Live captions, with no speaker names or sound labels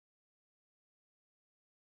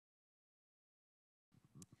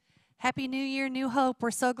Happy New Year, New Hope. We're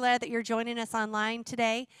so glad that you're joining us online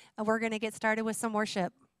today, and we're going to get started with some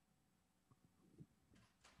worship.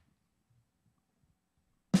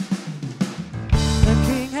 The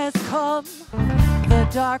King has come, the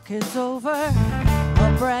dark is over,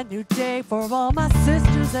 a brand new day for all my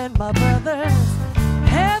sisters and my brothers.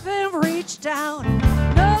 Heaven reached down,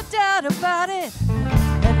 no doubt about it,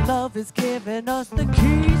 and love is giving us the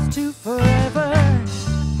keys to forever.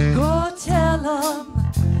 Go tell them.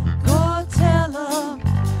 Go tell them,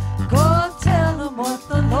 go tell them what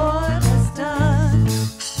the Lord has done.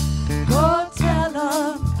 Go tell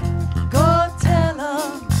them, go tell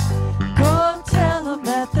them, go tell them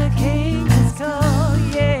that the King has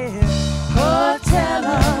come, yeah. Go tell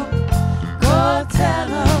them, go tell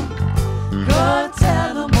them, go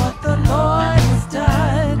tell them what the Lord has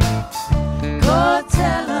done. Go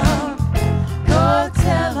tell them, go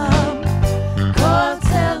tell them, go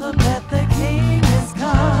tell them that the King has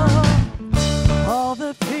come. All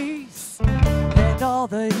the peace and all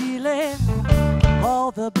the healing,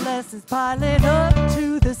 all the blessings piling up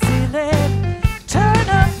to the ceiling. Turn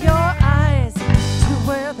up your eyes to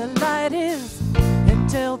where the light is and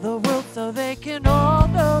tell the world so they can all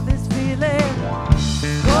know this feeling.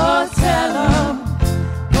 Go tell them,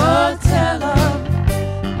 go tell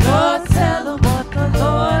them, go tell them what the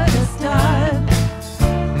Lord has done.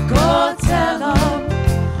 Go tell them,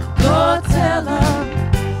 go tell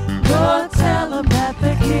them, go tell them that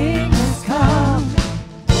the King has come.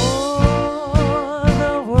 Oh,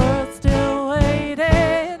 the world's still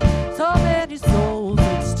waiting, so many souls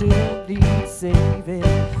that still need saving.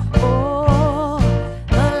 Oh,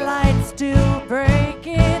 the light's still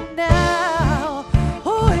breaking now.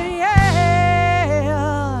 Oh, yeah.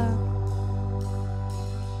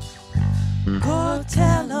 Go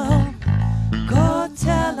tell them, go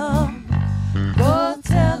tell them, go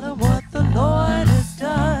tell them what the Lord has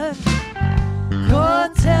done. Go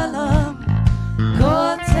tell them,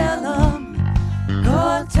 go tell them,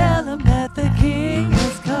 go tell them that the King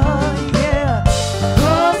has come, yeah.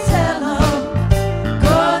 Go tell them,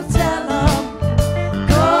 go tell them,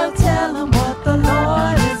 go tell them what the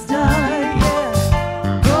Lord has done, yeah.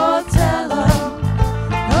 Go tell them,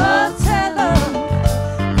 go tell them,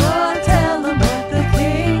 go tell them that the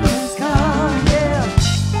King has come, yeah.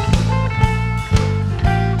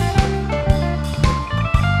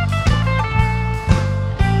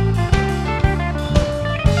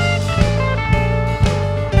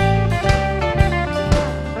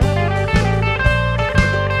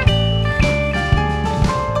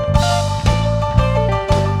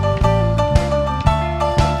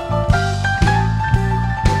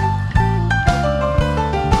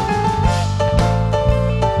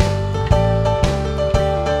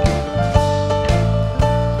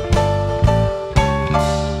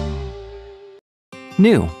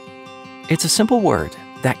 New. It's a simple word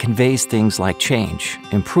that conveys things like change,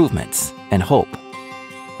 improvements, and hope.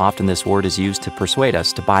 Often this word is used to persuade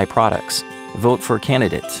us to buy products, vote for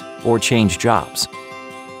candidates, or change jobs.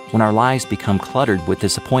 When our lives become cluttered with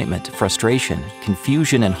disappointment, frustration,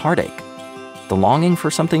 confusion, and heartache, the longing for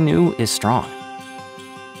something new is strong.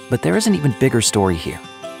 But there is an even bigger story here.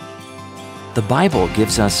 The Bible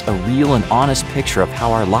gives us a real and honest picture of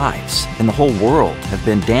how our lives and the whole world have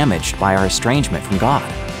been damaged by our estrangement from God.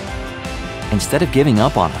 Instead of giving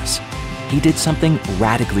up on us, He did something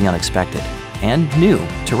radically unexpected and new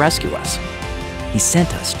to rescue us. He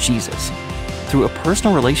sent us Jesus. Through a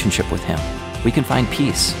personal relationship with Him, we can find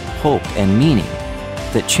peace, hope, and meaning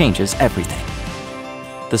that changes everything.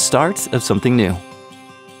 The start of something new.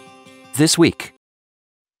 This week,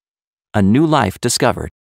 a new life discovered.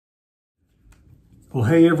 Well,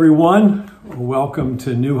 hey everyone, welcome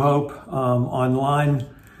to New Hope online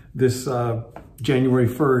this January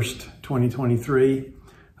 1st, 2023.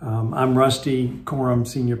 I'm Rusty Coram,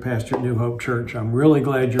 Senior Pastor at New Hope Church. I'm really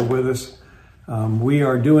glad you're with us. We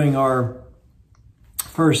are doing our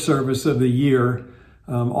first service of the year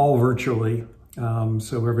all virtually,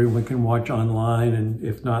 so everyone can watch online, and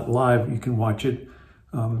if not live, you can watch it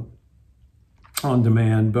on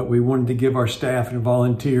demand. But we wanted to give our staff and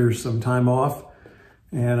volunteers some time off.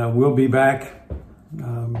 And we'll be back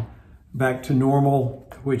to normal,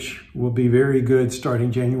 which will be very good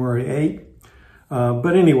starting January 8th.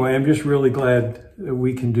 But anyway, I'm just really glad that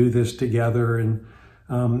we can do this together. And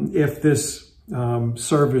if this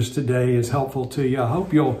service today is helpful to you, I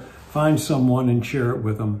hope you'll find someone and share it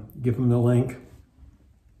with them. Give them the link.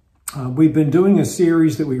 We've been doing a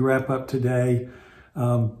series that we wrap up today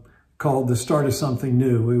called The Start of Something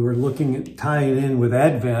New. We were looking at tying it in with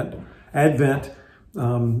Advent. Advent,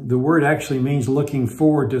 the word actually means looking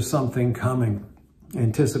forward to something coming,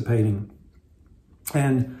 anticipating.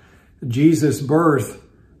 And Jesus' birth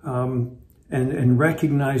and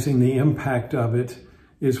recognizing the impact of it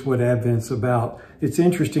is what Advent's about. It's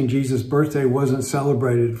interesting, Jesus' birthday wasn't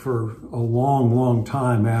celebrated for a long, long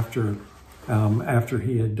time after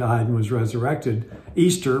he had died and was resurrected.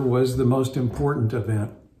 Easter was the most important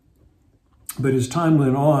event. But as time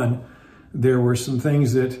went on, there were some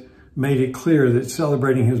things that made it clear that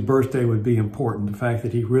celebrating his birthday would be important. The fact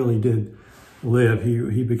that he really did live.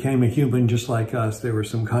 He became a human just like us. There were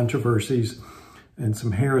some controversies and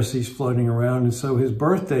some heresies floating around. And so his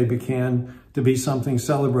birthday began to be something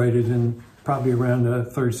celebrated in probably around the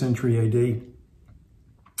 3rd century AD.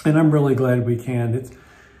 And I'm really glad we can.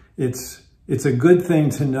 It's a good thing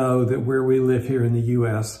to know that where we live here in the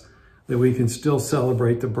U.S., that we can still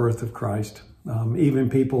celebrate the birth of Christ. Even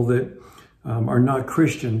people that are not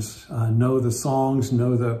Christians know the songs,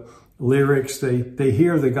 know the lyrics. They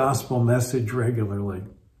hear the gospel message regularly.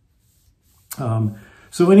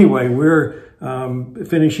 So anyway, we're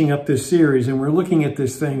finishing up this series, and we're looking at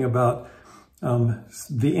this thing about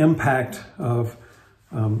the impact of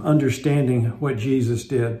understanding what Jesus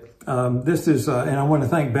did. This is, and I want to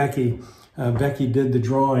thank Becky. Becky did the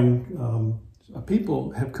drawing.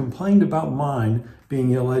 People have complained about mine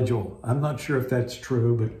being illegible. I'm not sure if that's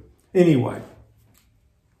true, but anyway,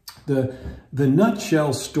 the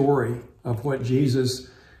nutshell story of what Jesus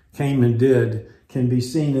came and did can be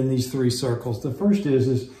seen in these 3 circles. The first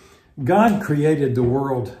is God created the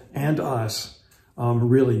world and us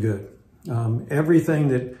really good. Everything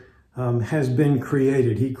that has been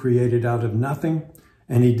created, he created out of nothing,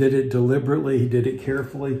 and he did it deliberately, he did it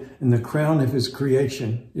carefully, and the crown of his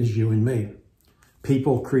creation is you and me.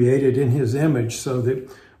 People created in his image so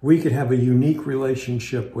that we could have a unique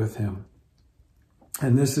relationship with him.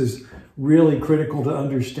 And this is really critical to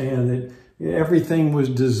understand, that everything was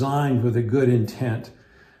designed with a good intent.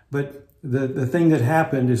 But the thing that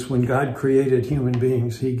happened is when God created human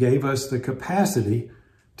beings, he gave us the capacity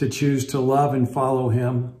to choose to love and follow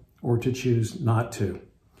him or to choose not to.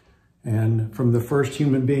 And from the first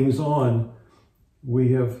human beings on,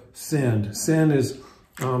 we have sinned. Sin is,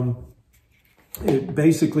 it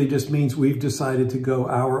basically just means we've decided to go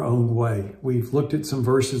our own way. We've looked at some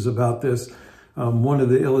verses about this. One of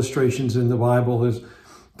the illustrations in the Bible is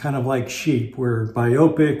kind of like sheep. We're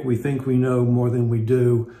myopic, we think we know more than we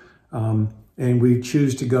do, and we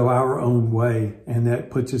choose to go our own way, and that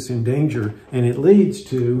puts us in danger. And it leads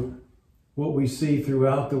to what we see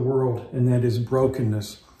throughout the world, and that is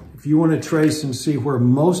brokenness. If you want to trace and see where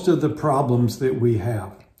most of the problems that we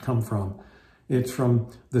have come from, it's from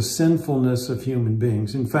the sinfulness of human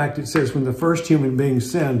beings. In fact, it says when the first human being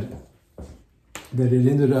sinned, that it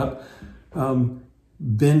ended up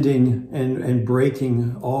bending and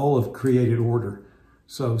breaking all of created order.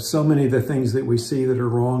 So many of the things that we see that are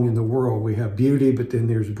wrong in the world, we have beauty, but then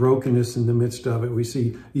there's brokenness in the midst of it. We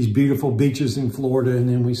see these beautiful beaches in Florida, and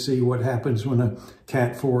then we see what happens when a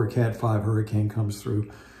Cat 4 or Cat 5 hurricane comes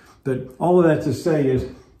through. But all of that to say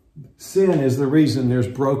is, sin is the reason there's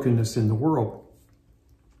brokenness in the world.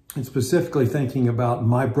 And specifically thinking about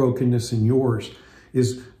my brokenness and yours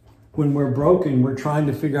is, when we're broken, we're trying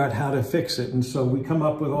to figure out how to fix it. And so we come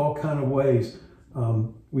up with all kinds of ways.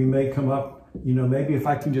 We may come up, maybe if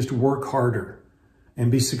I can just work harder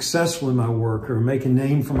and be successful in my work or make a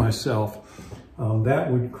name for myself,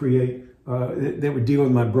 that would create, that would deal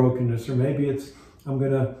with my brokenness. Or maybe it's, I'm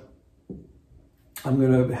gonna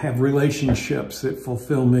have relationships that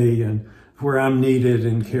fulfill me and where I'm needed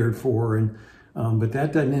and cared for. And but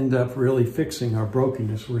that doesn't end up really fixing our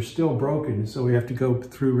brokenness. We're still broken, and so we have to go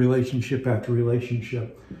through relationship after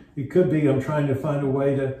relationship. It could be I'm trying to find a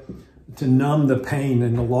way to numb the pain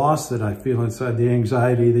and the loss that I feel inside, the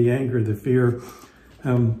anxiety, the anger, the fear.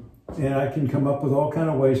 And I can come up with all kinds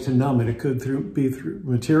of ways to numb it. It could be through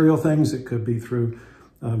material things. It could be through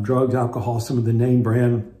drugs, alcohol, some of the name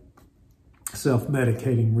brand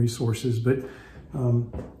self-medicating resources. But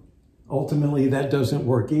ultimately, that doesn't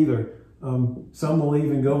work either. Some will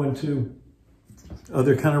even go into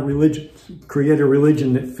other kind of religion, create a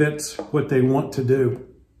religion that fits what they want to do.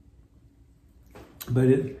 But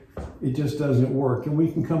it just doesn't work. And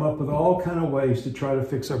we can come up with all kinds of ways to try to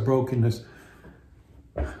fix our brokenness.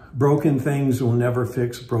 Broken things will never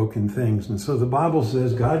fix broken things. And so the Bible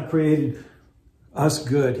says God created us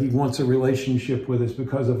good. He wants a relationship with us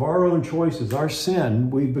because of our own choices, our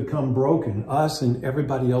sin. We've become broken, us and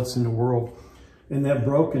everybody else in the world. And that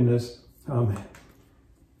brokenness,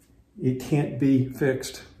 it can't be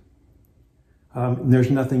fixed.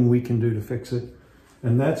 There's nothing we can do to fix it.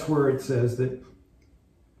 And that's where it says that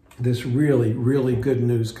this really, really good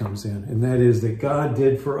news comes in. And that is that God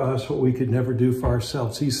did for us what we could never do for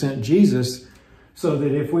ourselves. He sent Jesus So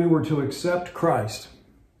that if we were to accept Christ,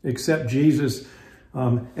 accept Jesus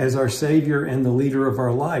as our Savior and the leader of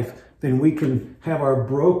our life, then we can have our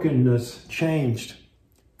brokenness changed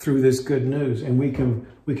through this good news. And we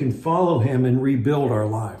can follow him and rebuild our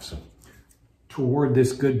lives toward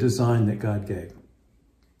this good design that God gave.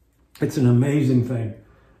 It's an amazing thing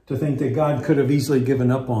to think that God could have easily given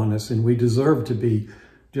up on us and we deserve to be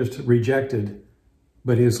just rejected.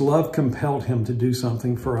 But his love compelled him to do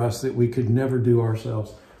something for us that we could never do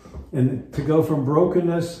ourselves. And to go from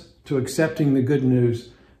brokenness to accepting the good news,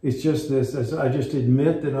 it's just this, as I just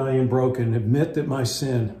admit that I am broken, admit that my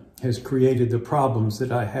sin has created the problems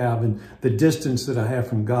that I have and the distance that I have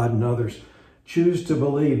from God and others. Choose to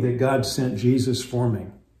believe that God sent Jesus for me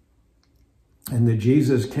and that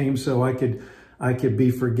Jesus came so I could be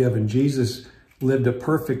forgiven. Jesus lived a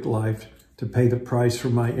perfect life to pay the price for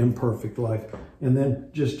my imperfect life, and then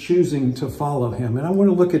just choosing to follow him. And I want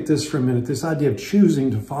to look at this for a minute, this idea of choosing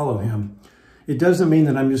to follow him. It doesn't mean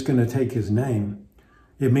that I'm just going to take his name.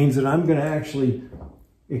 It means that I'm going to actually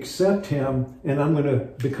accept him, and I'm going to,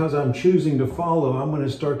 because I'm choosing to follow, I'm going to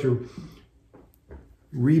start to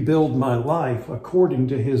rebuild my life according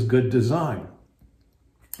to his good design.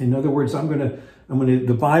 In other words,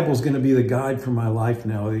 the Bible's going to be the guide for my life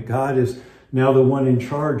now. God is now the one in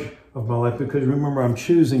charge of my life, because remember, I'm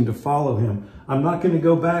choosing to follow him. I'm not going to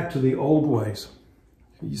go back to the old ways.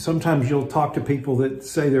 Sometimes you'll talk to people that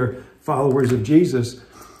say they're followers of Jesus,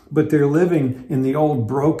 but they're living in the old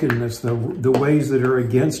brokenness, the ways that are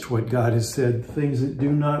against what God has said, things that do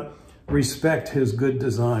not respect his good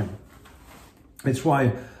design. It's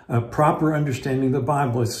why a proper understanding of the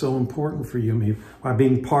Bible is so important for you and me. Why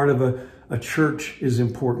being part of a church is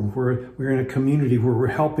important. We're in a community where we're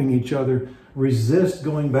helping each other resist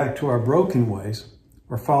going back to our broken ways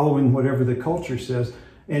or following whatever the culture says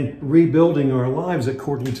and rebuilding our lives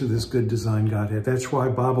according to this good design God had. That's why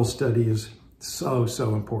Bible study is so,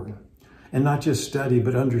 so important. And not just study,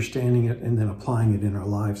 but understanding it and then applying it in our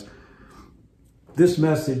lives. This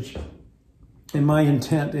message and my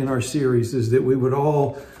intent in our series is that we would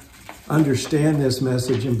all understand this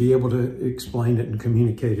message and be able to explain it and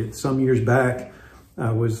communicate it. Some years back,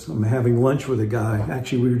 I'm having lunch with a guy.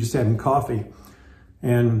 Actually, we were just having coffee.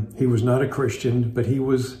 And he was not a Christian, but he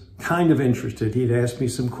was kind of interested. He'd asked me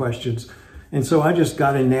some questions. And so I just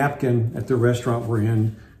got a napkin at the restaurant we're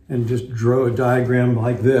in and just drew a diagram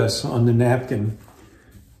like this on the napkin.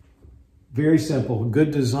 Very simple.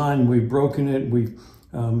 Good design. We've broken it.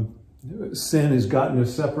 Sin has gotten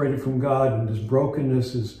us separated from God, and this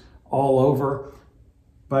brokenness is all over.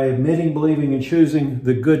 By admitting, believing, and choosing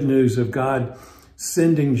the good news of God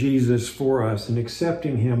sending Jesus for us and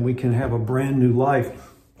accepting him, we can have a brand new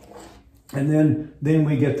life. And then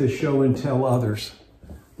we get to show and tell others.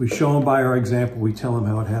 We show them by our example. We tell them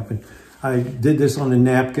how it happened. I did this on a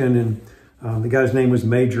napkin, and the guy's name was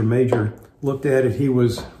Major. Major looked at it. He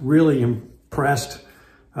was really impressed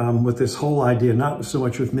with this whole idea, not so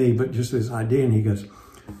much with me, but just this idea. And he goes,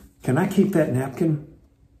 "Can I keep that napkin?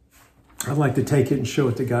 I'd like to take it and show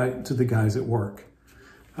it to the guys at work."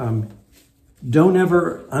 Don't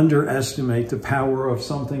ever underestimate the power of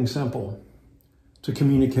something simple to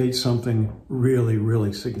communicate something really,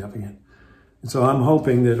 really significant. And so I'm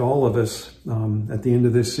hoping that all of us at the end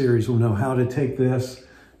of this series will know how to take this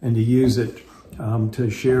and to use it to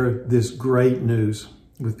share this great news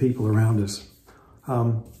with people around us.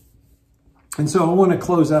 And so I want to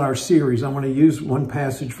close out our series. I want to use one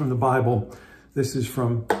passage from the Bible. This is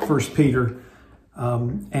from 1 Peter.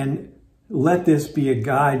 And let this be a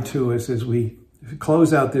guide to us as we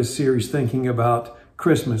close out this series thinking about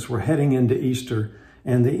Christmas. We're heading into Easter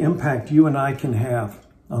and the impact you and I can have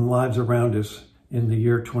on lives around us in the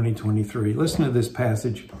year 2023. Listen to this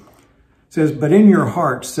passage. It says, "But in your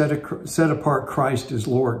heart, set apart Christ as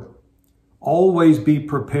Lord. Always be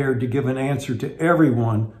prepared to give an answer to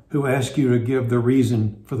everyone who asks you to give the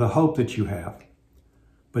reason for the hope that you have.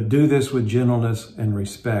 But do this with gentleness and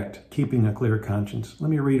respect, keeping a clear conscience." Let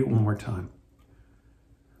me read it one more time.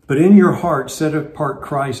 "But in your heart, set apart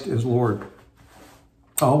Christ as Lord.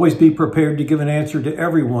 Always be prepared to give an answer to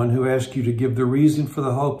everyone who asks you to give the reason for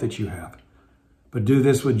the hope that you have. But do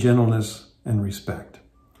this with gentleness and respect."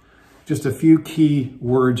 Just a few key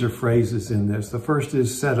words or phrases in this. The first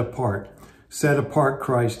is set apart. Set apart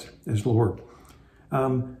Christ as Lord.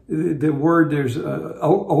 The word, there's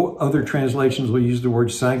other translations will use the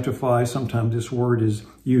word sanctify. Sometimes this word is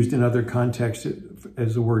used in other contexts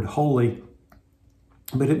as the word holy.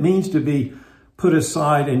 But it means to be put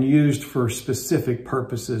aside and used for specific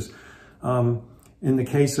purposes. In the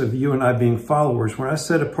case of you and I being followers, when I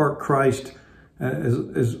set apart Christ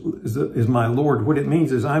as my Lord, what it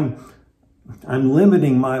means is I'm I'm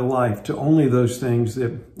limiting my life to only those things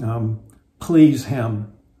that please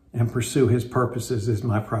him and pursue his purposes is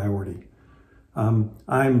my priority.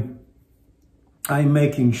 I'm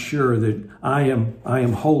making sure that I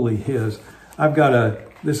am wholly his. I've got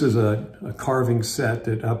this is a carving set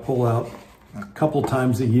that I pull out a couple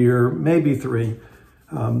times a year, maybe 3.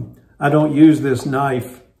 I don't use this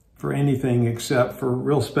knife for anything except for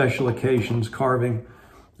real special occasions, carving.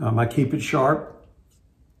 I keep it sharp.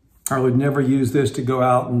 I would never use this to go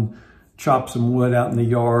out and chop some wood out in the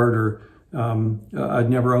yard, or I'd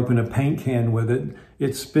never open a paint can with it.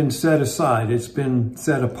 It's been set aside. It's been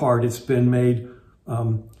set apart. It's been made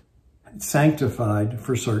sanctified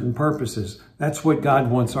for certain purposes. That's what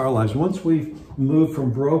God wants our lives. Once we've moved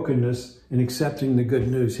from brokenness and accepting the good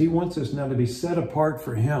news, he wants us now to be set apart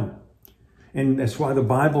for him. And that's why the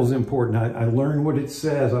Bible is important. I learn what it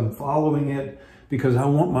says. I'm following it because I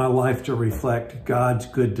want my life to reflect God's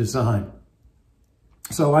good design.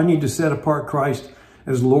 So I need to set apart Christ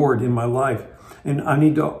as Lord in my life. And I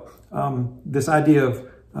need to, this idea of,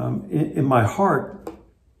 in my heart,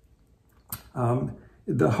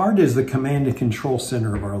 the heart is the command and control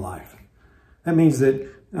center of our life. That means that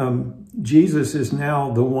Jesus is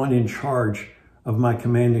now the one in charge of my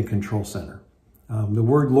command and control center. The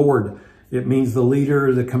word Lord, it means the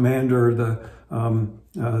leader, the commander,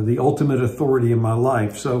 the ultimate authority in my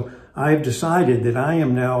life. So I have decided that I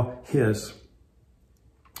am now his.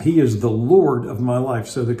 He is the Lord of my life.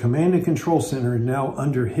 So the command and control center is now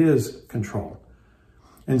under his control.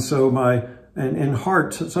 And so and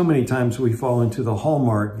heart, so many times we fall into the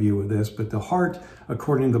hallmark view of this, but the heart,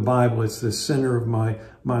 according to the Bible, it's the center of my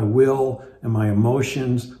will and my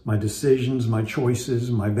emotions, my decisions, my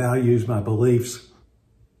choices, my values, my beliefs.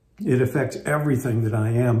 It affects everything that I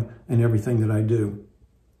am and everything that I do.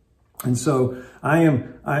 And so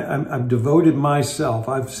I've devoted myself.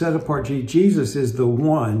 I've set apart. Jesus is the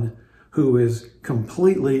one who is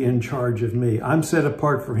completely in charge of me. I'm set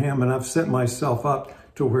apart for him, and I've set myself up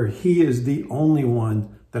to where he is the only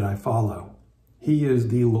one that I follow. He is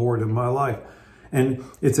the Lord of my life. And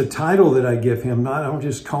it's a title that I give him. I don't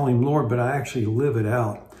just call him Lord, but I actually live it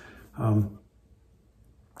out.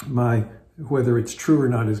 Whether it's true or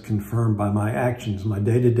not is confirmed by my actions, my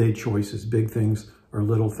day-to-day choices, big things or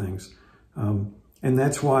little things. And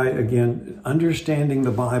that's why, again, understanding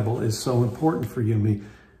the Bible is so important for you and me.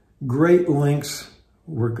 Great lengths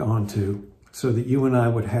were gone to so that you and I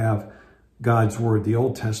would have God's Word, the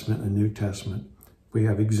Old Testament and New Testament. We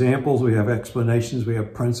have examples, we have explanations, we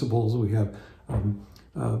have principles, we have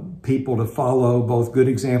people to follow, both good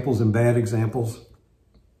examples and bad examples.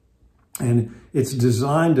 And it's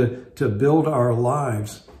designed to build our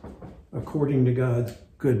lives according to God's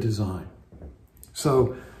good design.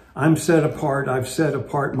 So I'm set apart. I've set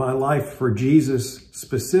apart my life for Jesus'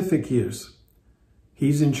 specific use.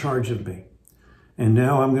 He's in charge of me. And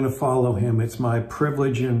now I'm going to follow him. It's my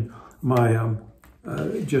privilege and my,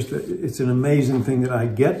 it's an amazing thing that I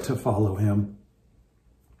get to follow him.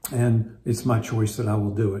 And it's my choice that I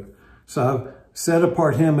will do it. So I've set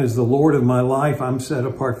apart him as the Lord of my life. I'm set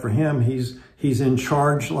apart for him. He's in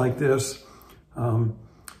charge like this.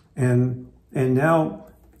 And now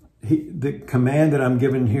the command that I'm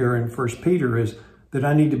given here in 1 Peter is that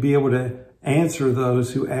I need to be able to answer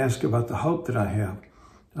those who ask about the hope that I have.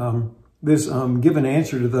 This give an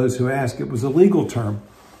answer to those who ask. It was a legal term.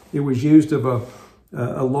 It was used of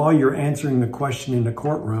a lawyer answering the question in a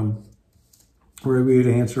courtroom where we would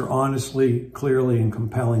answer honestly, clearly, and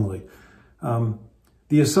compellingly.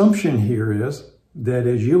 The assumption here is that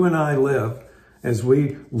as you and I live, as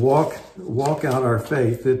we walk out our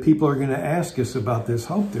faith, that people are going to ask us about this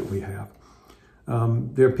hope that we have.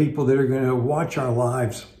 There are people that are going to watch our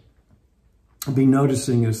lives, be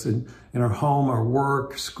noticing us in our home, our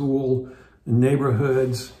work, school,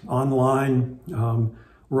 neighborhoods, online.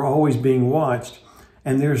 We're always being watched.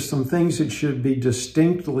 And there's some things that should be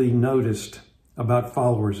distinctly noticed about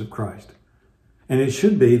followers of Christ. And it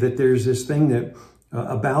should be that there's this thing that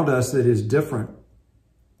about us that is different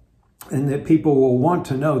and that people will want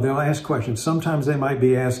to know. They'll ask questions. Sometimes they might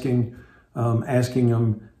be asking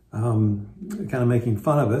them, kind of making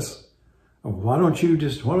fun of us. Why don't you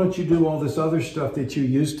do all this other stuff that you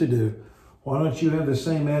used to do? Why don't you have the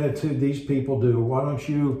same attitude these people do? Why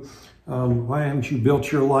haven't you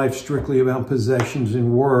built your life strictly about possessions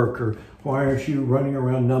and work? Or why aren't you running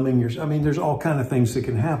around numbing yourself? I mean, there's all kinds of things that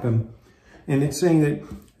can happen. And it's saying that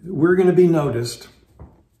we're going to be noticed.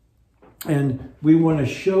 And we want to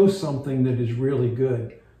show something that is really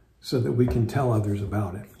good so that we can tell others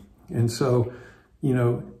about it. And so,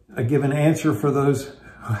 I give an answer for those,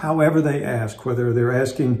 however they ask, whether they're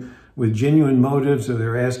asking with genuine motives or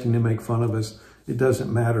they're asking to make fun of us, it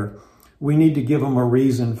doesn't matter. We need to give them a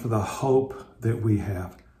reason for the hope that we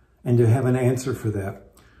have and to have an answer for that.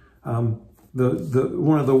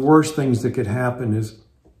 One of the worst things that could happen is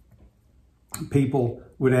people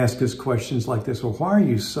would ask us questions like this. Well, why are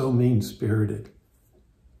you so mean-spirited?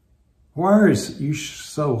 Why are you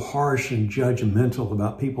so harsh and judgmental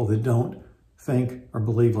about people that don't think or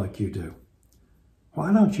believe like you do?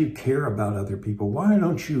 Why don't you care about other people? Why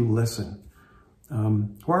don't you listen?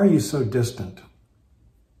 Why are you so distant?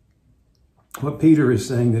 What Peter is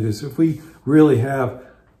saying that is if we really have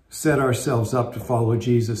set ourselves up to follow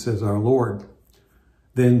Jesus as our Lord,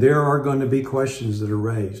 then there are going to be questions that are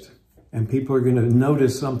raised. And people are going to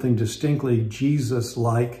notice something distinctly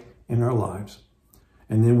Jesus-like in our lives.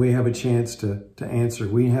 And then we have a chance to answer.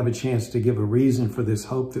 We have a chance to give a reason for this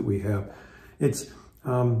hope that we have. It's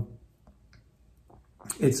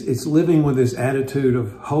living with this attitude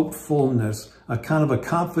of hopefulness, a kind of a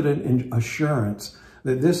confident assurance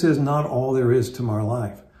that this is not all there is to our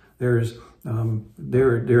life. There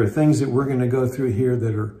are things that we're going to go through here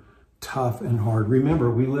that are tough and hard.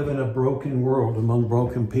 Remember, we live in a broken world among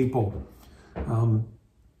broken people.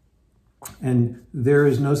 And there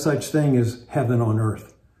is no such thing as heaven on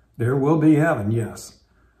earth. There will be heaven, yes.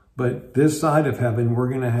 But this side of heaven, we're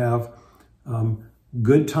going to have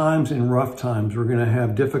good times and rough times. We're going to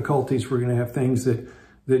have difficulties. We're going to have things that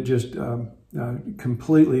just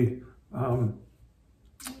completely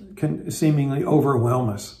can seemingly overwhelm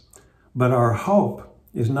us. But our hope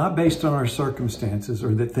is not based on our circumstances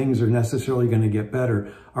or that things are necessarily going to get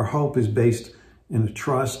better. Our hope is based in a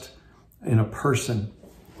trust in a person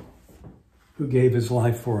who gave his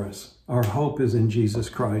life for us. Our hope is in Jesus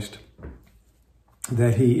Christ,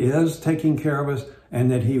 that he is taking care of us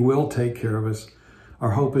and that he will take care of us.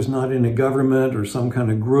 Our hope is not in a government or some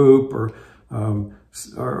kind of group or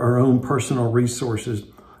our own personal resources,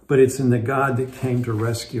 but it's in the God that came to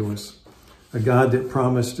rescue us. A God that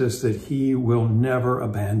promised us that he will never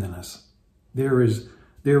abandon us. There is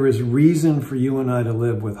reason for you and I to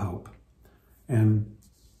live with hope. And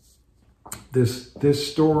this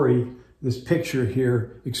story, this picture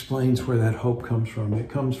here explains where that hope comes from. It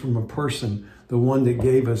comes from a person, the one that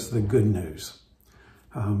gave us the good news.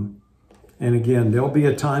 And again, there'll be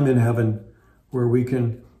a time in heaven where we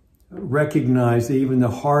can recognize that even the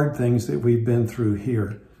hard things that we've been through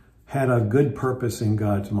here had a good purpose in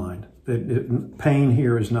God's mind. That pain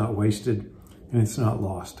here is not wasted and it's not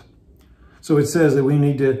lost. So it says that we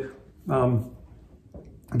need to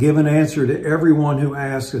give an answer to everyone who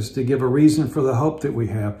asks us, to give a reason for the hope that we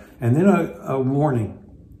have, and then a warning.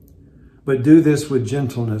 But do this with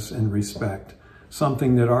gentleness and respect,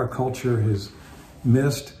 something that our culture has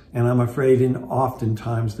missed, and I'm afraid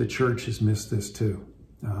oftentimes the church has missed this too,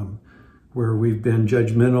 where we've been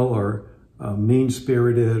judgmental or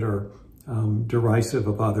mean-spirited or derisive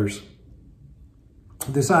of others.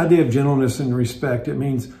 This idea of gentleness and respect, it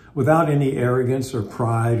means without any arrogance or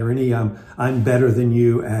pride or any I'm better than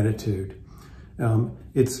you attitude.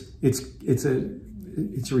 It's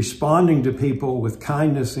responding to people with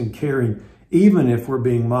kindness and caring, even if we're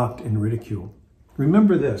being mocked and ridiculed.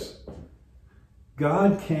 Remember this,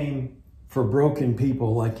 God came for broken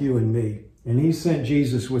people like you and me, and he sent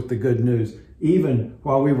Jesus with the good news, even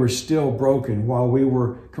while we were still broken, while we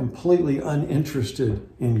were completely uninterested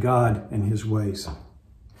in God and his ways.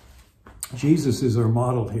 Jesus is our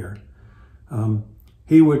model here.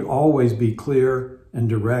 He would always be clear and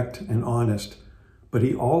direct and honest, but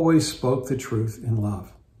he always spoke the truth in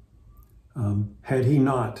love. Had he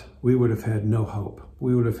not, we would have had no hope.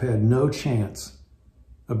 We would have had no chance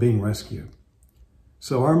of being rescued.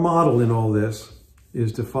 So our model in all this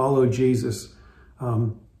is to follow Jesus.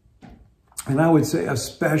 And I would say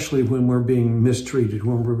especially when we're being mistreated,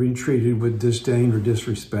 when we're being treated with disdain or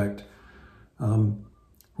disrespect,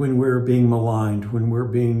 when we're being maligned, when we're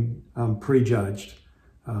being prejudged.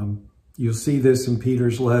 You'll see this in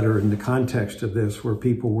Peter's letter in the context of this, where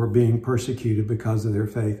people were being persecuted because of their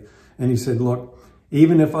faith. And he said, look,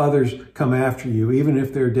 even if others come after you, even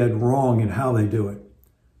if they're dead wrong in how they do it,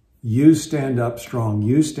 you stand up strong.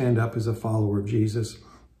 You stand up as a follower of Jesus.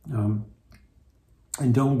 And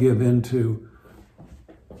don't give in to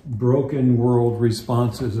broken world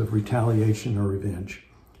responses of retaliation or revenge.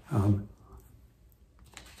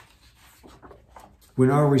 When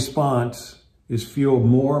our response is fueled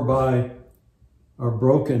more by our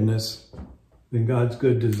brokenness than God's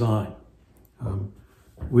good design,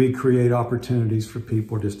 we create opportunities for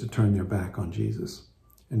people just to turn their back on Jesus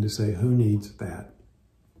and to say, who needs that?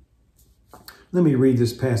 Let me read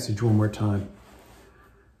this passage one more time.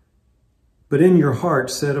 But in your heart,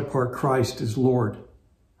 set apart Christ as Lord.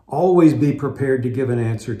 Always be prepared to give an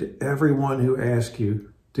answer to everyone who asks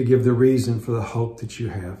you to give the reason for the hope that you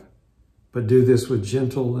have. But do this with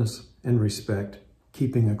gentleness and respect,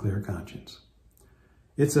 keeping a clear conscience.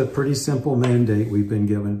 It's a pretty simple mandate we've been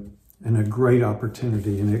given and a great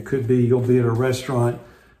opportunity. And it could be you'll be at a restaurant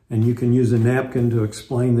and you can use a napkin to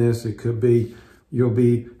explain this. It could be you'll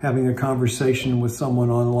be having a conversation with someone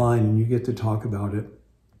online and you get to talk about it.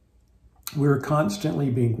 We're constantly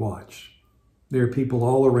being watched. There are people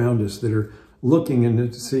all around us that are looking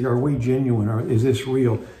and to see, are we genuine? Is this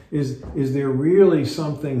real? Is there really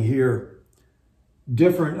something here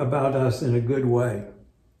different about us in a good way?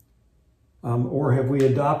 Or have we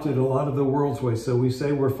adopted a lot of the world's ways? So we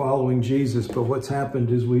say we're following Jesus, but what's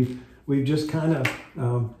happened is we've just kind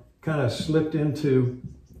of slipped into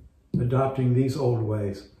adopting these old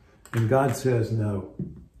ways. And God says, no,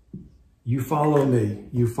 you follow me.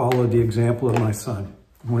 You follow the example of my son.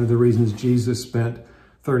 One of the reasons Jesus spent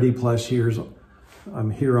 30 plus years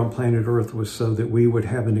here on planet Earth was so that we would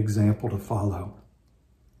have an example to follow.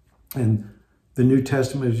 And the New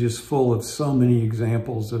Testament is just full of so many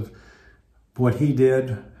examples of what he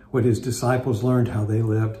did, what his disciples learned, how they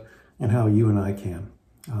lived, and how you and I can.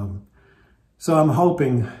 So I'm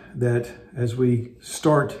hoping that as we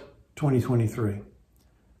start 2023,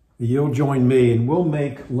 you'll join me and we'll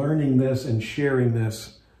make learning this and sharing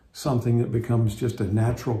this something that becomes just a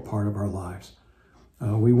natural part of our lives.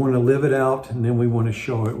 We want to live it out and then we want to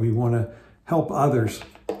show it. We want to help others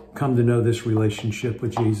come to know this relationship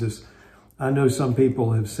with Jesus. I know some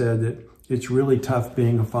people have said that it's really tough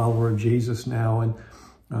being a follower of Jesus now,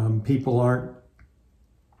 and people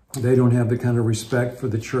they don't have the kind of respect for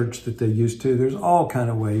the church that they used to. There's all kind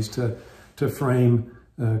of ways to frame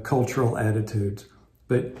cultural attitudes,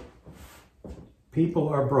 but people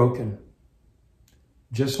are broken,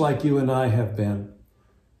 just like you and I have been.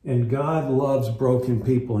 And God loves broken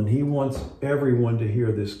people, and he wants everyone to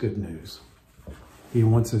hear this good news. He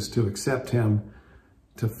wants us to accept him,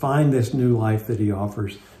 to find this new life that he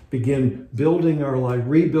offers, begin building our life,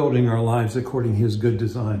 rebuilding our lives according to his good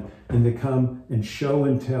design, and to come and show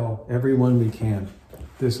and tell everyone we can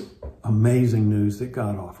this amazing news that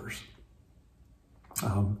God offers.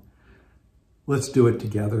 Let's do it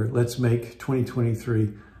together. Let's make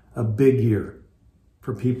 2023 a big year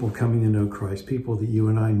for people coming to know Christ, people that you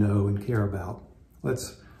and I know and care about.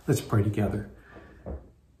 Let's pray together.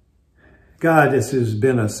 God, this has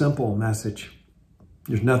been a simple message.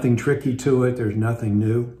 There's nothing tricky to it. There's nothing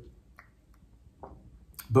new.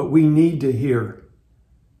 But we need to hear.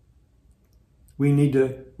 We need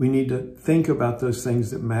to think about those things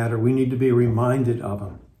that matter. We need to be reminded of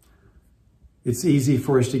them. It's easy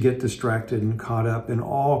for us to get distracted and caught up in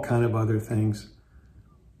all kind of other things.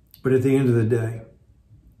 But at the end of the day,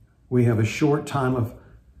 we have a short time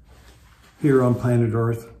here on planet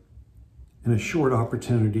Earth and a short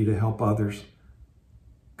opportunity to help others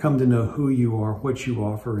come to know who you are, what you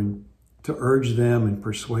offer, and to urge them and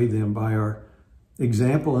persuade them by our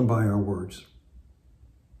example and by our words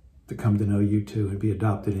to come to know you too and be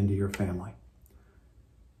adopted into your family.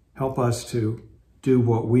 Help us to do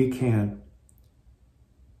what we can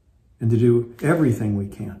and to do everything we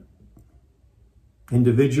can,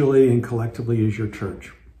 individually and collectively as your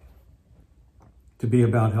church, to be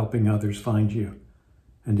about helping others find you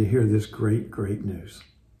and to hear this great, great news.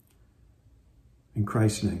 In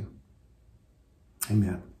Christ's name,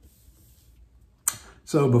 amen.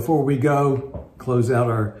 So before we go, close out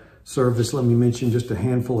our service, let me mention just a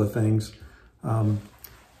handful of things.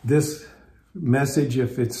 This message,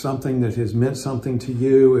 if it's something that has meant something to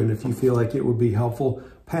you and if you feel like it would be helpful,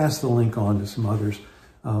 pass the link on to some others.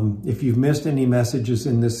 If you've missed any messages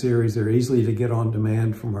in this series, they're easily to get on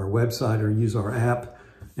demand from our website or use our app.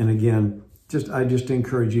 And again, I just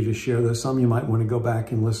encourage you to share those. Some you might want to go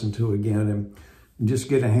back and listen to again and just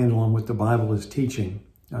get a handle on what the Bible is teaching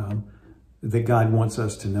that God wants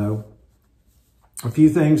us to know. A few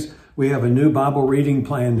things. We have a new Bible reading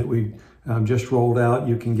plan that we just rolled out.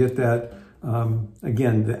 You can get that.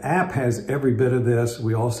 Again, the app has every bit of this.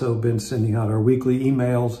 We also have been sending out our weekly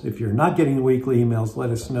emails. If you're not getting the weekly emails, let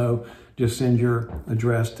us know. Just send your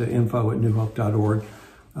address to info@newhope.org.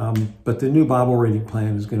 But the new Bible reading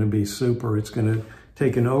plan is going to be super. It's going to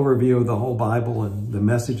take an overview of the whole Bible and the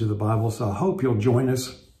message of the Bible. So I hope you'll join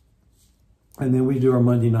us. And then we do our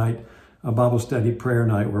Monday night Bible study prayer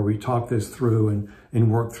night where we talk this through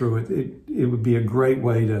and work through it. It would be a great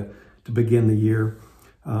way to begin the year.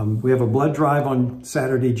 We have a blood drive on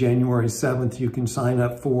Saturday, January 7th. You can sign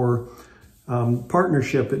up for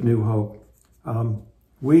partnership at New Hope.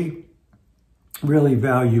 We really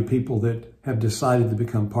value people that have decided to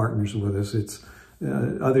become partners with us.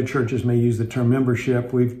 Other churches may use the term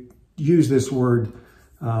membership. We've used this word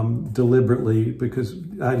deliberately because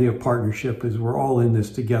the idea of partnership is we're all in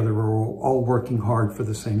this together. We're all working hard for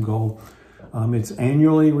the same goal. It's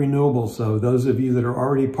annually renewable. So those of you that are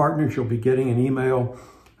already partners, you'll be getting an email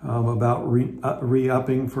about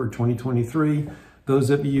re-upping for 2023. Those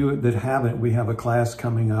of you that haven't, we have a class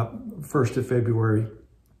coming up 1st of February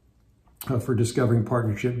for Discovering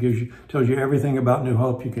Partnership. Tells you everything about New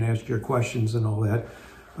Hope. You can ask your questions and all that.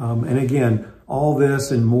 And again, all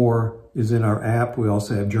this and more is in our app. We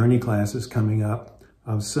also have journey classes coming up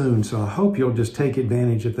soon. So I hope you'll just take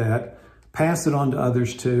advantage of that. Pass it on to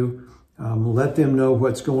others too. Let them know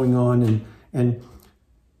what's going on and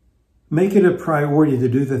make it a priority to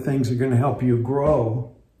do the things that are going to help you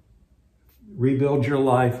grow, rebuild your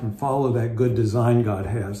life, and follow that good design God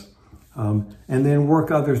has. And then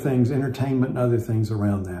work other things, entertainment and other things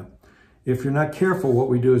around that. If you're not careful, what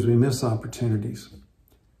we do is we miss opportunities.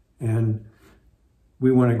 And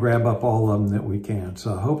we want to grab up all of them that we can.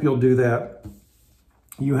 So I hope you'll do that.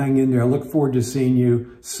 You hang in there. I look forward to seeing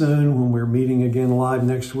you soon when we're meeting again live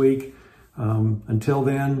next week. Until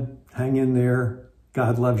then, hang in there.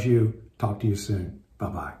 God loves you. Talk to you soon.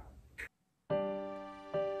 Bye-bye.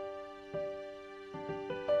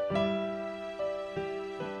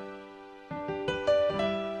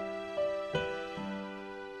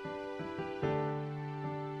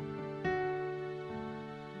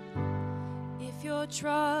 If you're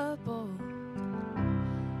troubled,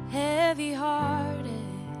 heavy-hearted,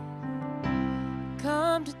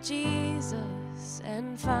 come to Jesus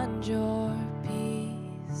and find your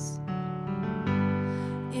peace.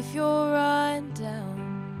 If you're run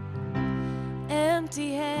down,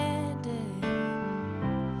 empty-handed,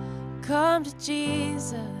 come to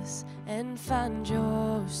Jesus and find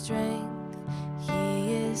your strength.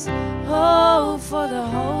 He is hope for the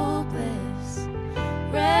hopeless,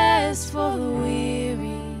 rest for the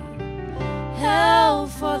weary, help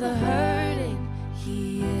for the hurting.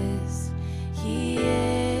 He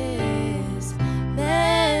is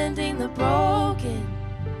mending the broken,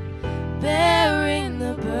 bearing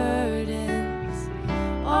the burdens,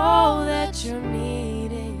 all that you're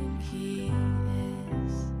needing. He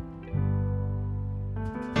is.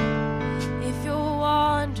 If you're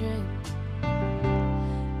wandering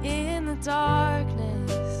in the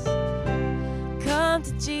darkness, come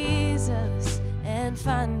to Jesus and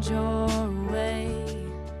find your way.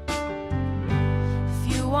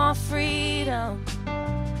 If you want freedom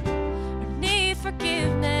or need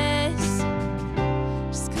forgiveness,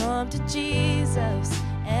 just come to Jesus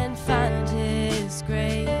and find His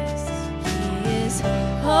grace. He is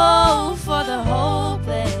hope for the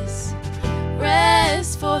hopeless,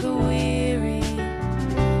 rest for the weary,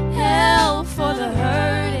 help for the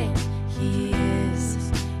hurting. He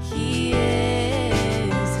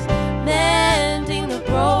is mending the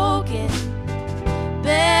broken,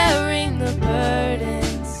 bearing the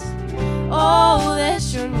burdens, all that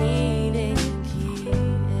you're needing. He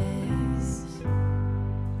is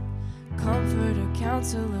comforter,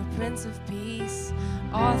 counselor, Prince of Peace,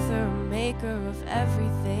 author, maker of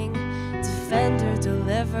everything, defender,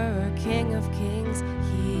 deliverer, King of Kings.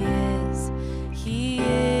 He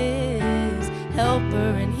is helper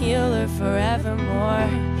and healer forevermore,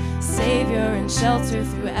 Savior and shelter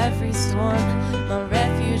through every storm, my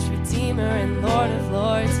refuge, Redeemer, and Lord of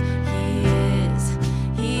Lords.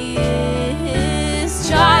 He is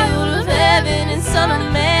child of heaven and Son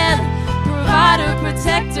of Man, provider,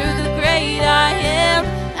 protector, the great I am,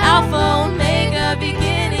 Alpha, Omega,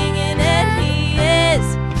 beginning and end.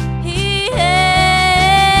 He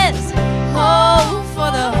is hope for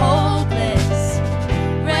the hopeless,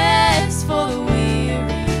 rest for the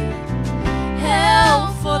weary,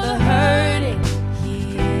 help for the hurting.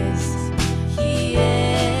 He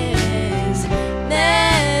is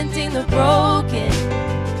mending the broken,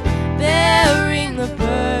 bearing the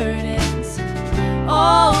burdens,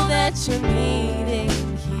 all that you're needing.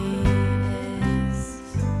 He is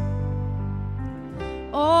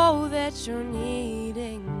all that you're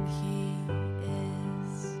needing. He is.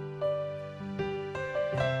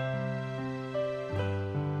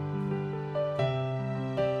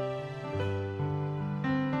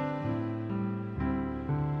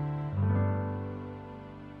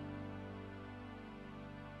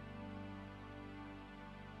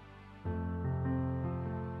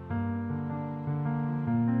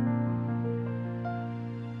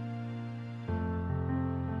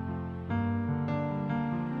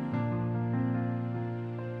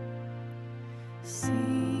 See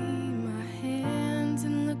my hands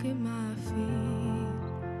and look at my feet.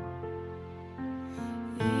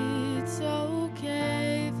 It's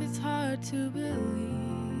okay if it's hard to believe.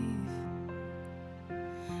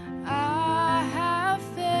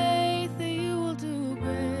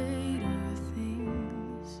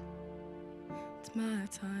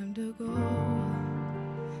 time to go,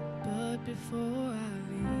 but before I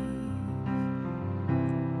leave,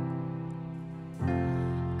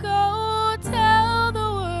 go tell the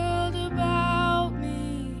world about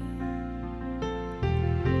me.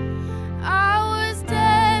 I was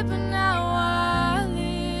dead, but now I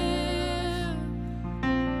live.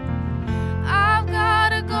 I've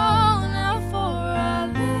gotta go now for a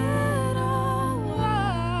little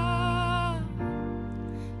while,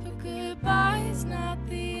 but goodbye's not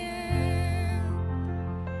the end.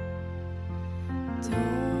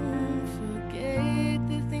 Don't forget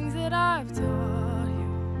the things that I've taught you.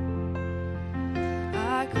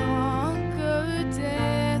 I conquered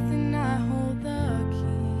death and I hold the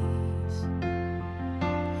keys.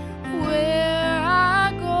 Where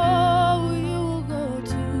I go, you'll go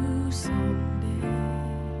too someday.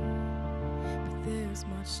 But there's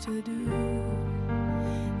much to do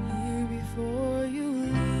here before you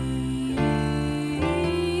leave.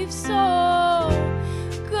 So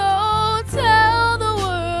go tell the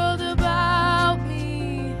world about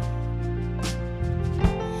me.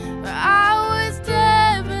 I was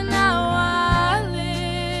dead, but now I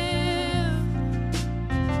live.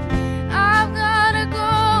 I've gotta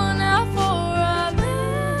go now for a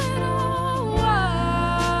little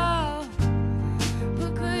while,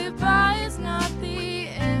 but goodbye is not the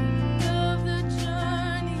end of the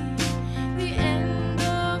journey, the end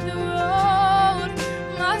of the road.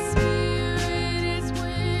 My spirit is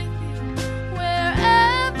with you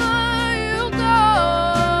wherever you go.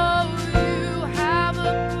 You have a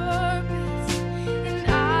purpose and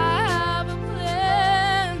I have a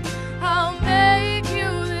plan. I'll make you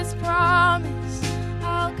this promise,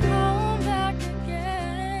 I'll come back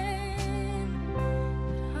again.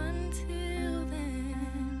 But until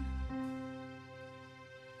then,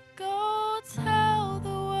 go tell the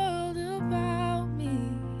world about me.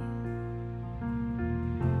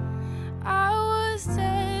 I was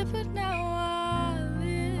dead, but now I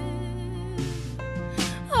live.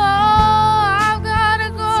 Oh, I've gotta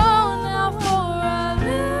go now for a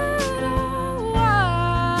little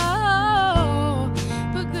while,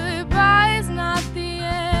 but goodbye is not the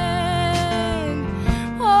end.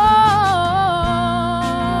 Oh,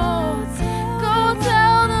 go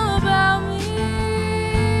tell them about me.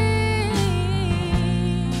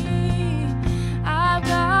 I've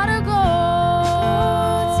gotta go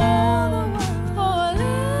for a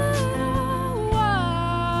little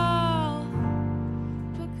while,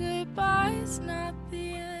 but goodbye is not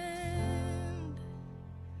the end.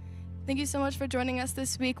 Thank you so much for joining us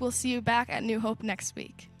this week. We'll see you back at New Hope next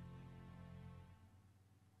week.